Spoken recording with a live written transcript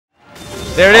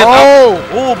There it is. Oh!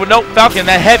 Ooh, but no, Falcon,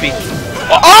 that heavy.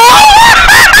 Oh!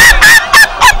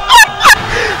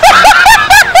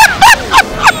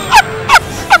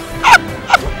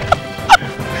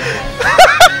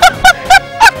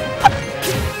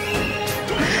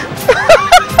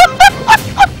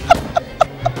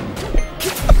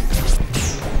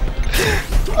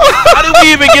 How did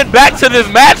we even get back to this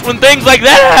match when things like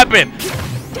that happen?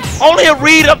 Only a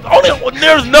read of,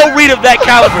 there's no read of that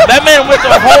caliber. That man went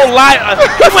to a whole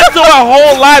he went to a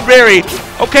whole library.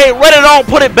 Okay, read it all,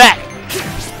 put it back.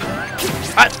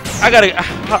 I gotta get,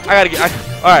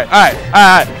 all right,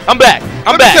 I'm back.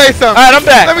 Let me tell you something. All right, I'm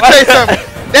back. Let me tell you something.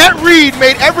 That read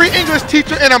made every English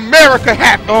teacher in America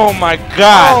happy. Oh my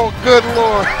God. Oh, good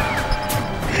Lord.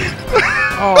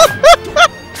 Oh.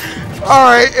 All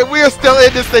right, and we are still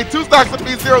in this thing. 2 stocks of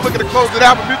B0 looking to close it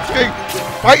out. But Mew2King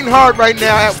fighting hard right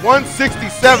now at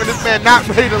 167. This man not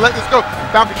ready to let this go.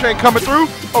 Falcon Train coming through.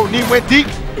 Oh, knee went deep.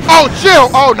 Oh, chill.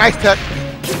 Oh, nice tech.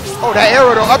 Oh, that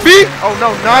arrow though. A B? Oh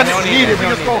no, none needed.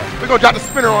 We're gonna drop the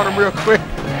spinner on him real quick.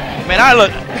 Man,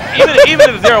 even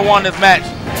if 0 won this match,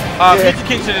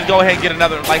 Mew2King should just go ahead and get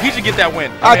another. Like, he should get that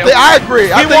win. I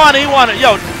agree. He won it.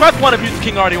 Yo, press 1 if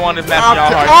Mew2King already won this match.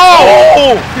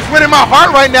 Oh! He's winning my heart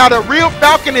right now. The real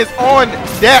Falcon is on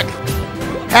deck.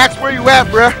 Hacks, where you at,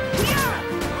 bruh?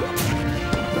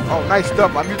 Oh, nice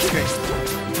stuff by Mew2King.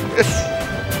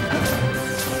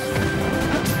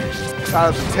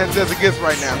 Out of the 10 as it gets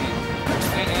right now.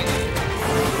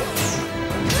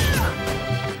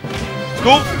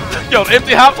 Scoop. Yo,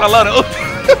 empty house. I love it.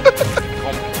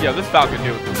 Yo, this Falcon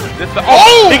dude.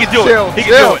 He can do it. He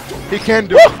can do it. He can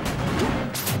do it.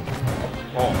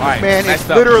 Oh, all right. Man nice is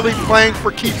stuff. literally playing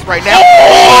for keeps right now.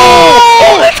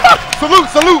 Salute,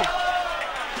 salute.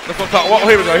 Let's go talk. Well,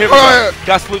 here we go.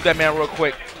 Gotta salute that man real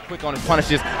quick. Quick on his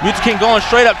punishes. Mew2King going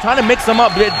straight up, trying to mix him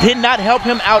up, but it did not help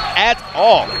him out at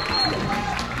all.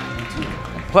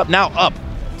 Club now up.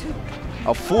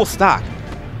 A full stock.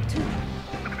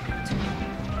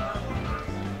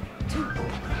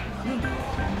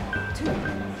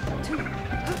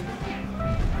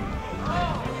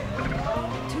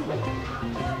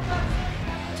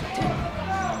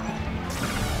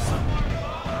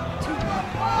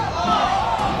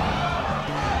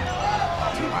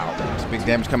 Big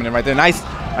damage coming in right there. Nice.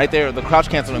 Right there. The crouch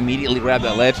cancel immediately grabbed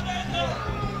that ledge.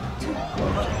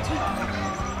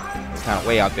 It's kind of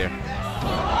way out there.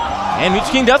 And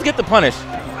Mew2King does get the punish.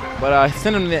 But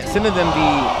sending them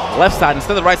the left side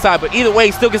instead of the right side. But either way,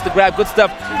 he still gets the grab. Good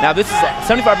stuff. Now this is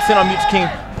 75% on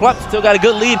Mew2King. Plup still got a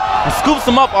good lead. And scoops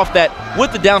him up off that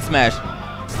with the down smash.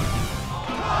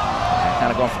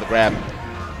 Kind of going for the grab.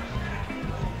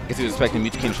 I guess he was expecting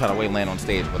Mew2King to try to wait land on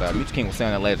stage, but Mew2King will stay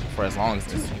on that ledge for as long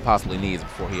as he possibly needs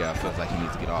before he feels like he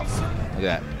needs to get off. Look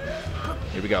at that.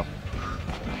 Here we go.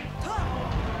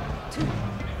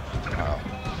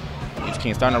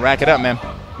 Mew2King starting to rack it up, man.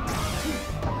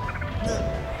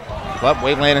 Up,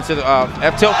 wave land into the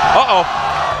F tilt. Uh-oh.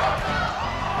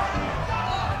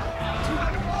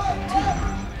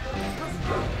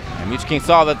 And Mew2King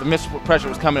saw that the missed pressure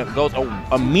was coming. It goes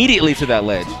immediately to that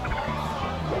ledge.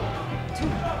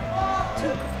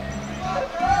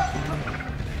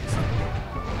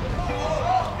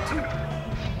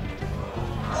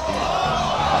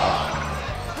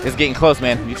 It's getting close,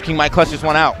 man. Mew2King might clutch this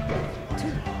one out.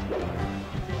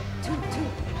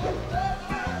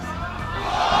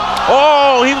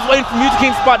 Oh, he was waiting for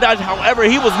Mew2King's spot dodge. However,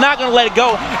 he was not going to let it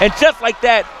go. And just like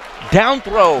that, down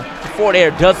throw to forward air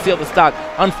does seal the stock.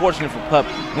 Unfortunate for Pup.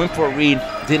 Went for a read,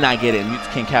 did not get it.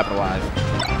 Mew2King capitalized.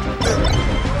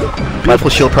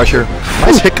 Beautiful shield pressure.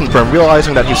 Nice hit confirm,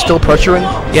 realizing that he's still pressuring.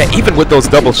 Yeah, even with those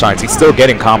double shines, he's still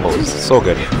getting combos. So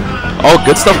good. Oh,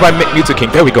 good stuff by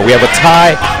Mew2King. There we go. We have a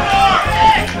tie.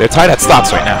 They're tied at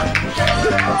stocks right now.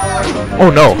 Oh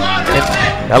no.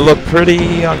 That looked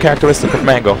pretty uncharacteristic of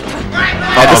Mango.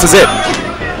 Oh, this is it.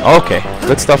 Okay,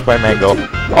 good stuff by Mango.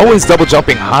 Always double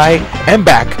jumping high and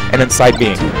back and then side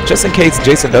B'ing. Just in case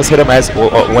Jason does hit him as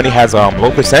when he has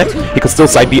low percent, he could still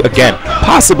side B again.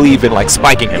 Possibly even like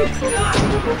spiking him.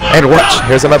 And watch,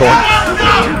 here's another one.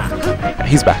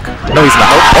 He's back. No, he's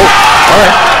not. Oh,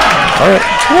 alright. Alright.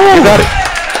 You got it.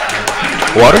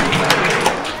 Water?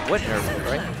 What nerve,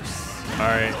 right?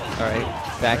 Alright.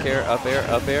 Alright. Back air, up air,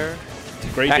 up air.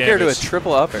 Great back damage. air to a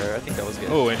triple up air. I think that was good.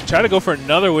 Oh, and try to go for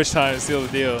another witch time and seal the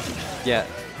deal. Yeah.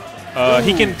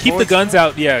 He can keep the guns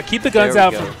out. Yeah, keep the guns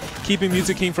out from keeping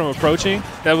Mew2King from approaching.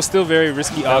 That was still a very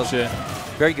risky option.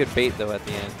 Very good bait though at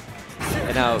the end.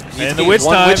 And now and the witch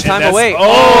time away.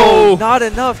 Oh, not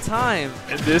enough time.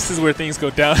 And this is where things go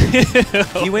down.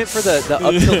 He went for the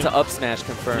up tilt to up smash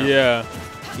confirm. Yeah.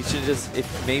 You should just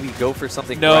maybe go for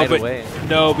something No, right but away.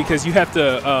 no, because you have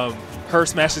to. Her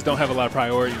smashes don't have a lot of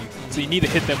priority, so you need to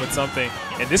hit them with something.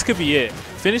 And this could be it.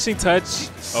 Finishing touch.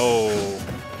 Oh.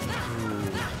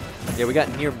 Yeah, we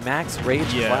got near max rage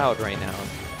cloud right now.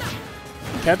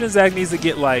 Captain Zach needs to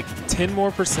get like 10%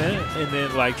 more, and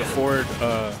then like the forward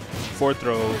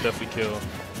throw will definitely kill.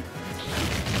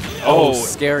 Oh,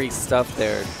 scary stuff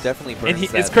there. Definitely burns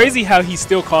and it's crazy how he's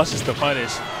still cautious to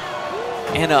punish.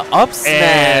 And an up smash.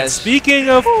 And speaking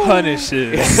of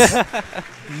punishes,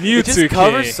 Mew2King. It just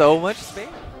covers so much space.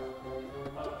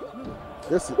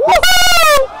 This is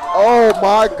oh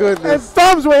my goodness. And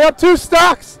Thumbs way up 2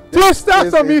 stocks. 2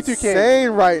 stocks on Mew2King. Insane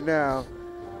right now.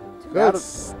 Good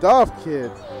stuff, kid.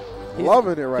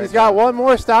 Loving it right now. He's got 1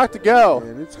 more stock to go.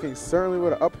 And Mew2King certainly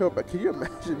with an uphill, but can you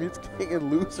imagine Mew2King and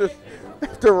loser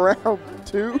after round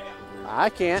 2? I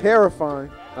can't.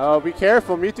 Terrifying. Oh, be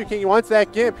careful. Mew2King wants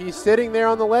that gimp. He's sitting there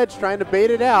on the ledge trying to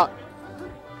bait it out.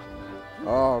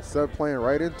 Oh, Seb playing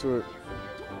right into it.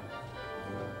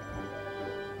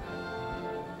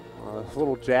 This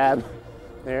little jab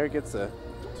there gets a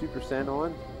 2%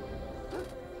 on.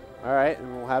 All right,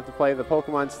 and we'll have to play the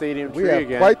Pokemon Stadium tree again.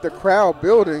 We have quite the crowd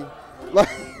building. Like,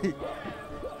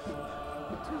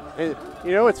 and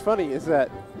you know what's funny is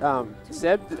that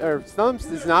Thumbs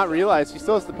does not realize he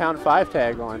still has the pound 5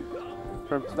 tag on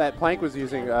from that Plank was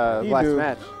using last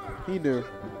match. He knew.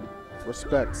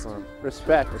 Respect, son.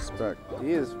 Respect. Respect.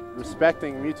 He is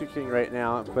respecting Mew2King right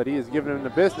now, but he is giving him the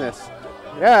business.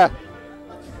 Yeah.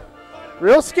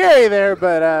 Real scary there,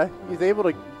 but he's able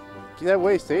to get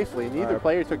away safely. Neither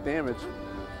player took damage.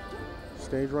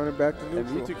 Stage running back to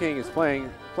neutral. And Mew2King is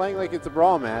playing like it's a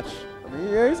brawl match. I mean,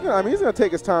 yeah, he's gonna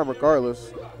take his time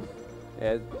regardless.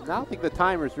 Yeah, I don't think the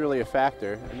timer is really a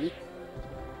factor.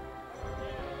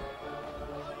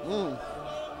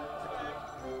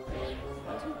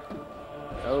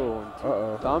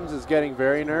 Oh, Thumbs is getting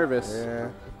very nervous. Yeah.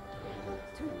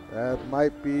 That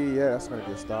might be, that's going to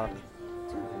be a stop.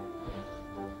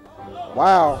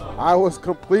 Wow, I was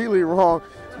completely wrong.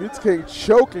 Mew2King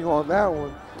choking on that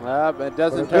one. But it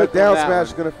doesn't touch. Good down smash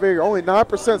is going to figure. Only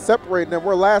 9% separating them.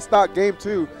 We're last stock game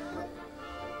 2.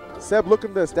 Seb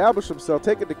looking to establish himself,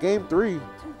 take it to game 3.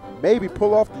 Maybe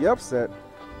pull off the upset.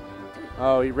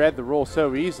 Oh, he read the rule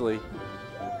so easily.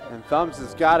 And Thumbs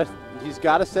has got to, he's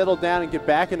got to settle down and get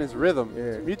back in his rhythm.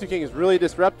 Yeah. Mew2King has really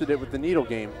disrupted it with the needle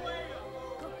game.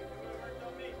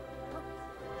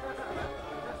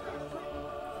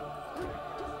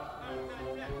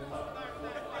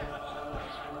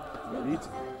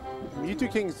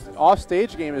 Mew2King's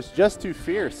off-stage game is just too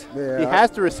fierce. Yeah, he has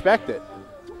to respect it.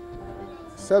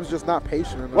 Seb's just not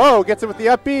patient enough. Whoa, gets it with the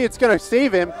up B. It's going to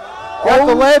save him. Got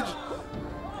the ledge.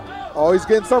 Oh, he's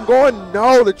getting something going.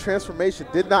 No, the transformation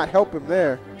did not help him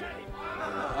there.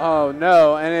 Oh,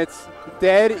 no, and it's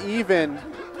dead even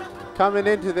coming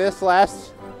into this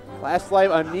last life.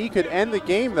 A knee could end the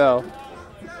game, though.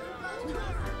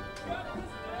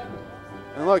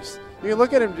 And look, you can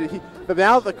look at him. But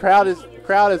now the crowd is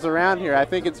around here. I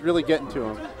think it's really getting to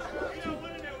him.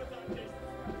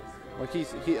 Like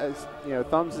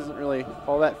Thumbs isn't really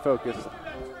all that focused.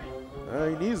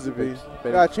 He needs to be.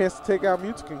 Got a chance to take out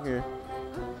Mew2King here.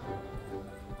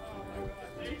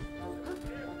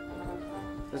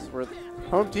 This is where the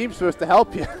home team's supposed to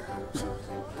help you.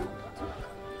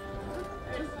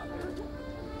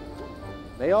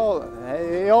 They all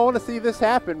want to see this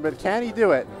happen, but can he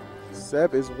do it?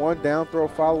 Seb is one down throw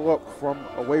follow-up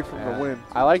away from the win.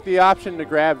 I like the option to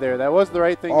grab there. That was the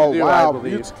right thing to do, I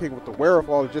believe. Mew2King with the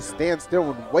wherewithal to just stand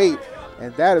still and wait,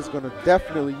 and that is going to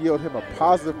definitely yield him a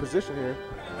positive position here.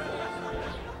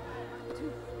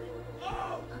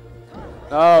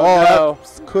 Oh, no.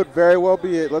 That could very well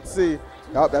be it. Let's see.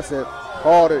 Oh, that's it.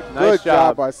 Called it. Nice Good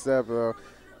job by Seb, though.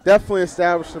 Definitely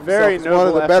established himself as one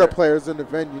of the better players in the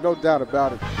venue, no doubt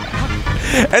about it.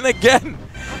 And again,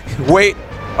 wait.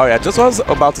 Oh yeah, just what I was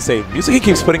about to say. Mew2King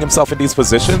keeps putting himself in these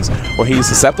positions where he's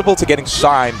susceptible to getting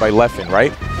shined by Leffen,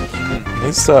 right?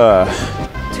 He's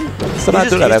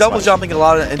double jumping a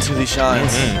lot into these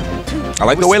shines. I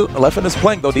like the way Leffen is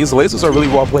playing, though. These lasers are really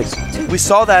well placed. We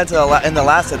saw that in the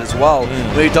last set as well,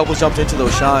 where he double jumped into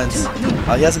those shines.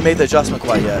 He hasn't made the adjustment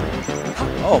quite yet.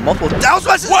 Oh, multiple down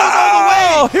smashes all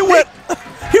the way! He went,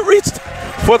 he reached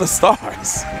for the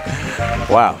stars.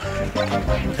 Wow.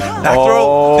 Back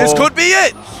throw. This could be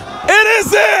it. It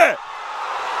is it!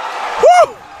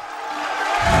 Woo!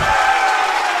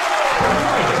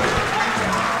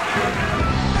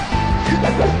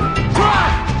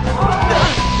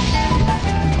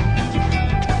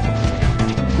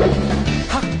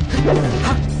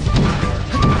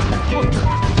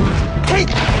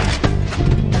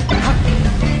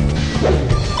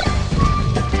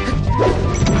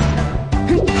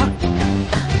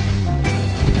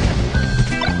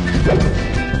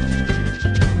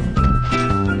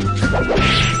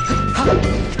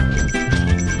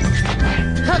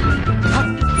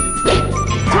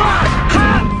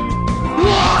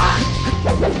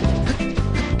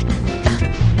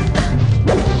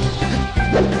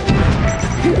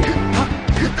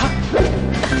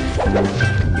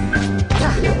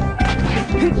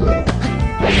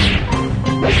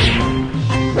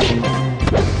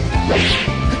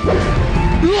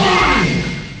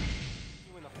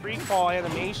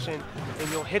 position, and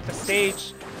you'll hit the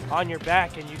stage on your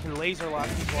back, and you can laser lock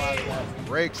people out of that.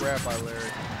 Great grab by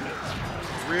Larry.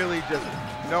 Really just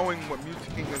knowing what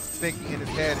Mew2King is thinking in his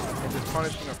head and just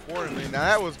punishing accordingly. Now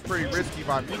that was pretty risky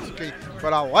by Mew2King,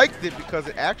 but I liked it because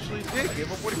it actually did give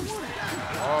him what he wanted.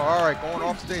 Oh, all right, going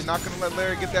off stage. Not going to let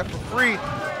Larry get that for free.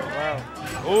 Wow.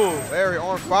 Ooh, Larry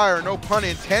on fire. No pun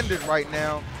intended right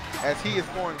now as he is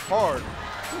going hard.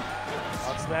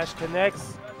 Up smash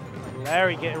connects.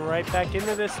 Larry getting right back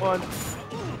into this one.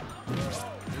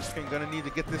 Mew2King going to need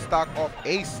to get this stock off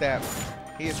ASAP.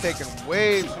 He is taking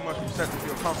way too much percent to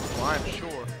feel comfortable, I'm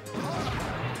sure.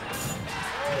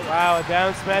 Wow, a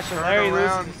down smash, and Larry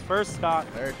loses his first stock.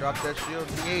 Larry dropped that shield,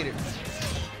 he ate it.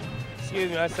 Excuse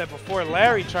me, I said before,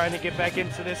 Larry trying to get back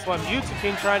into this one.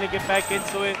 Mew2King trying to get back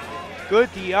into it.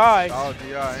 Good DI. Solid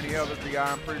DI. Any other DI,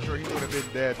 I'm pretty sure he would have been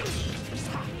dead.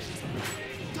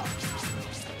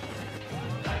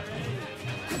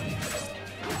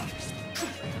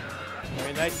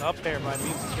 Very nice up there by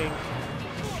Mew2King.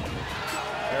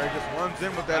 Larry just runs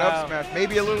in with that up smash.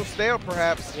 Maybe a little stale,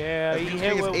 perhaps. Yeah, he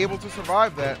is able to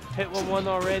survive that. Hit one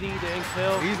already, didn't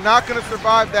kill. He's not going to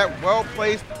survive that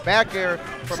well-placed back air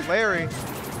from Larry,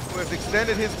 who has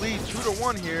extended his lead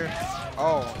 2-1 here.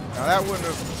 Oh, now that wouldn't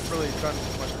have really done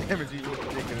too much damage. He would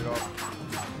have taken it off.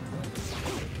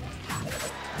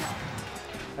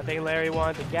 I think Larry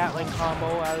wanted the Gatling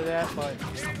combo out of that, but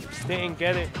didn't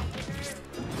get it.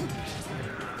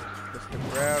 Just the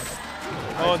grab.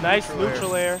 Oh, nice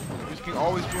neutral air. Mew2King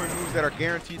always doing moves that are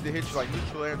guaranteed to hit you, like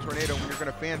neutral air and tornado when you're going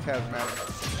to phantasmatic.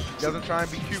 He doesn't try and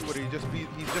be cute with it.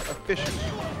 He's just efficient.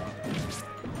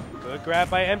 Good grab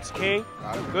by M2K.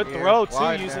 Good throw,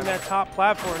 too, using that top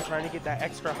platform, trying to get that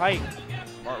extra height.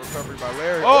 Smart recovery by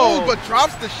Larry. Oh, but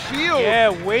drops the shield. Yeah,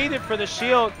 waited for the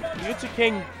shield.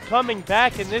 Mew2King coming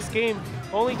back in this game,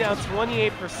 only down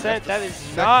 28%. That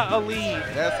is not a lead.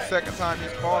 That's the second time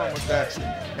he's caught him with that.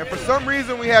 And for some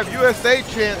reason, we have USA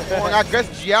chants going. I guess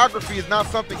geography is not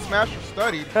something Smasher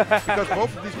studied because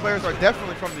both of these players are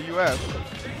definitely from the US.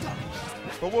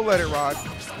 But we'll let it ride.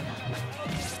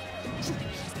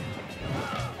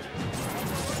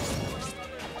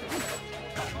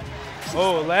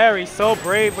 Oh, Larry, so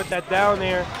brave with that down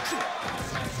air.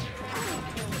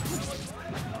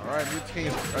 All right,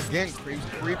 Mew2King again, he's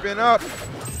creeping up.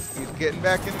 He's getting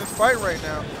back in this fight right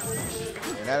now.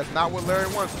 And that is not what Larry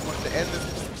wants. He wants to end this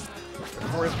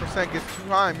before his percent gets too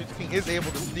high. Mew2King is able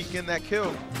to sneak in that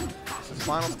kill. This is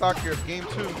final stock here of game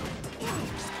 2.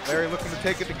 Larry looking to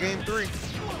take it to game 3.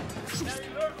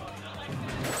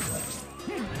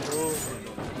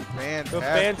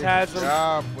 Fantastic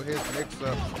job with his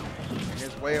mix-up and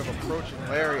his way of approaching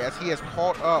Larry as he has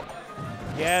caught up.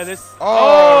 Yeah, this. Such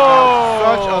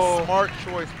a smart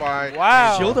choice by.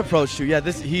 Wow. Shield approach too. Yeah,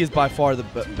 he is by far the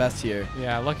best here.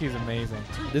 Yeah, Lucky's amazing.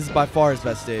 This is by far his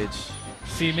best stage.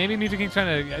 See, maybe Mew2King's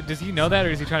trying to. Does he know that, or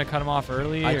is he trying to cut him off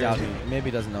early? I doubt he. Maybe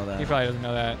he doesn't know that. He probably doesn't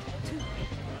know that.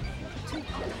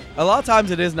 A lot of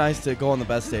times it is nice to go on the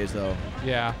best stage, though.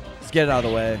 Yeah. Just get it out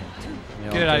of the way. You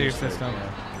know, get it out of your system.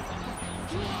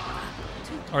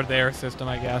 Or their system,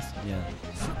 I guess. Yeah.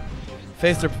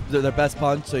 Face their best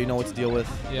punch so you know what to deal with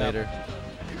later.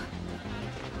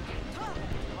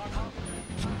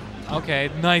 Okay,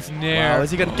 nice nair. Wow,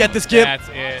 is he going to get this skip? That's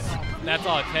it. That's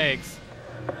all it takes.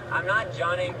 I'm not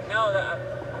Johnning. No,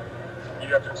 you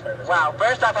have to explain this. Wow,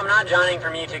 first off, I'm not Johnning for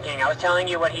Mew2King. I was telling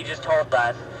you what he just told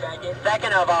us.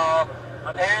 Second of all,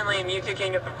 apparently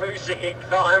Mew2King is the blue sheik,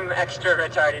 so I'm extra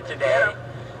retarded today. Yeah.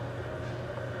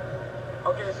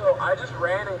 Okay, so I just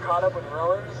ran and caught up with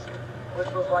Rollins, which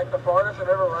was like the farthest I've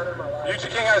ever run in my life.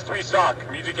 Mew2King has 3 stock.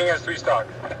 Mew2King has 3 stock.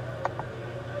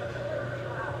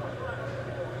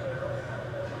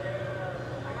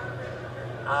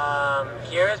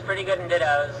 Kira's pretty good in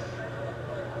dittos.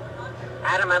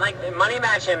 Adam, I'd like to money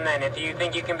match him then if you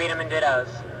think you can beat him in dittos.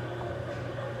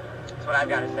 That's what I've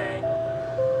got to say.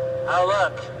 Oh,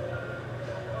 look.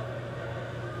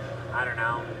 I don't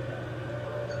know.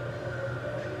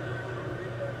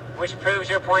 Which proves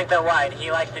your point that what?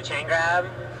 He likes to chain grab?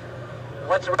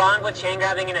 What's wrong with chain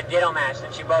grabbing in a ditto match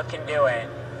since you both can do it?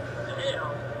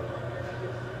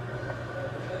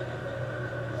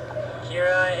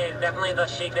 Kira is definitely the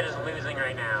sheik that is losing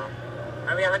right now.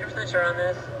 Are we 100% sure on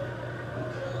this?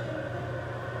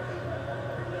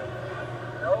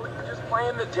 No, you're just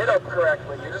playing the ditto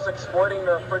correctly. You're just exploiting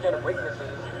the freaking weaknesses.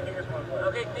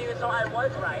 Okay, Steven, so I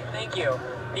was right. Thank you.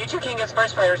 Mew2King is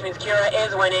first player, which means Kira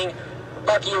is winning.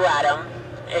 Fuck you, Adam.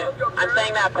 I'm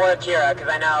saying that for Kira, because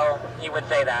I know he would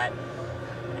say that.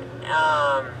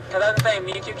 Because I was saying,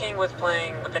 Mew2King was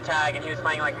playing with the tag, and he was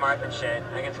playing like Marth and shit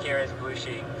against Kira's blue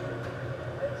sheik.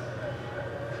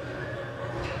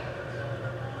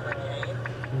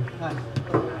 Not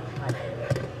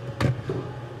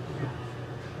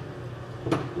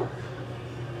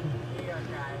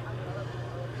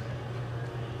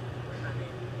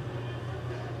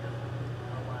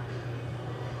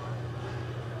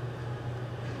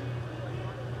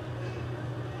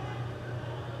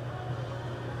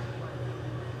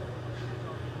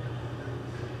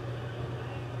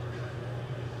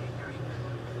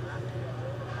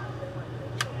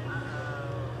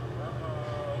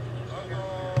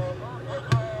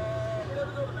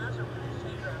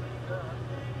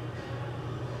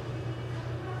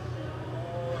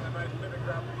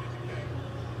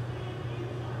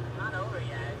over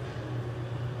yet.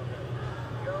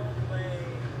 Go play.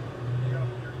 Go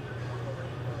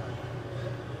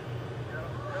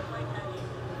play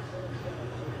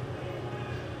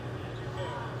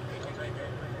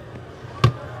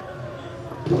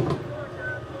Kenny.